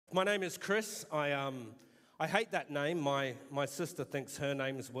My name is Chris. I hate that name. My sister thinks her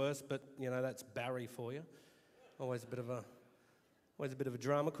name's worse, but that's Barry for you. Always a bit of a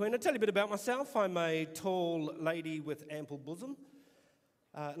drama queen. I'll tell you a bit about myself. I'm a tall lady with ample bosom.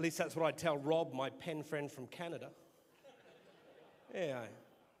 At least that's what I tell Rob, my pen friend from Canada. Yeah,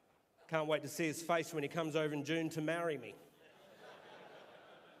 I can't wait to see his face when he comes over in June to marry me.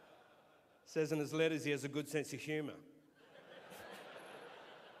 Says in his letters he has a good sense of humour.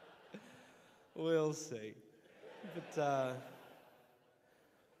 We'll see. But,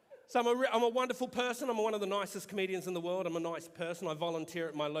 so I'm a wonderful person. I'm one of the nicest comedians in the world. I'm a nice person. I volunteer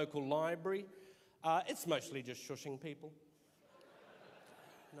at my local library. It's mostly just shushing people.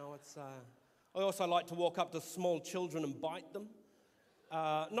 No, I also like to walk up to small children and bite them.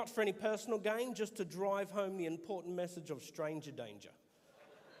 Not for any personal gain, just to drive home the important message of stranger danger.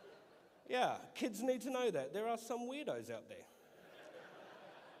 Yeah, kids need to know that. There are some weirdos out there.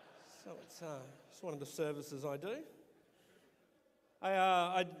 So it's one of the services I do.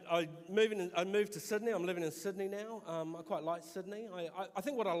 I moved to Sydney. I'm living in Sydney now. I quite like Sydney. I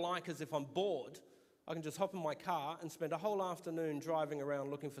think what I like is if I'm bored, I can just hop in my car and spend a whole afternoon driving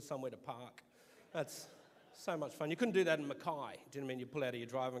around looking for somewhere to park. That's so much fun. You couldn't do that in Mackay. Do you know what I mean? You pull out of your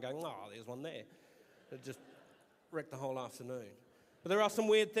driver and go, oh, there's one there. It just wrecked the whole afternoon. But there are some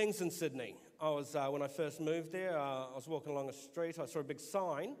weird things in Sydney. When I first moved there, I was walking along a street. I saw a big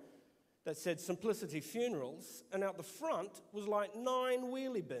sign that said Simplicity Funerals, and out the front was like 9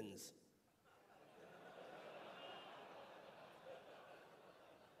 wheelie bins.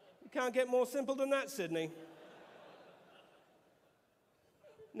 You can't get more simple than that, Sydney.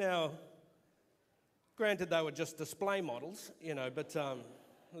 Now, granted they were just display models, but at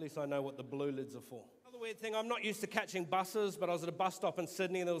least I know what the blue lids are for. Another weird thing, I'm not used to catching buses, but I was at a bus stop in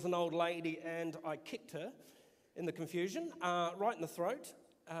Sydney and there was an old lady and I kicked her in the confusion, right in the throat.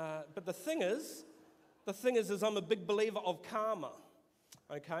 But the thing is I'm a big believer of karma.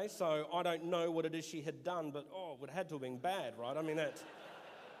 Okay, so I don't know what it is she had done, but it would have had to have been bad, right? I mean, that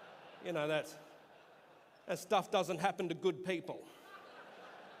stuff doesn't happen to good people.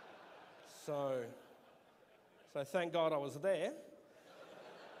 So thank God I was there.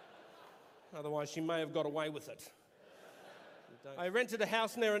 Otherwise, she may have got away with it. I rented a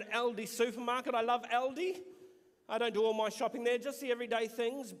house near an Aldi supermarket. I love Aldi. I don't do all my shopping there, just the everyday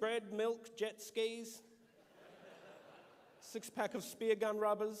things, bread, milk, jet skis, 6-pack of spear gun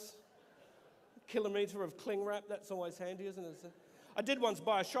rubbers, kilometre of cling wrap. That's always handy, isn't it? I did once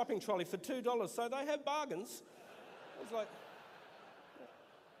buy a shopping trolley for $2, so they have bargains. It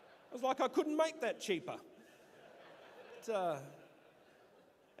was like I couldn't make that cheaper. But,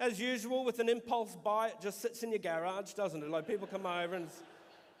 as usual, with an impulse buy, it just sits in your garage, doesn't it? Like people come over and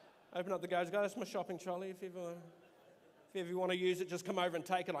open up the garage, go, that's my shopping trolley. If you want to use it, just come over and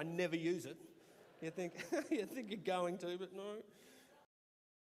take it. I never use it. You think you're going to, but no.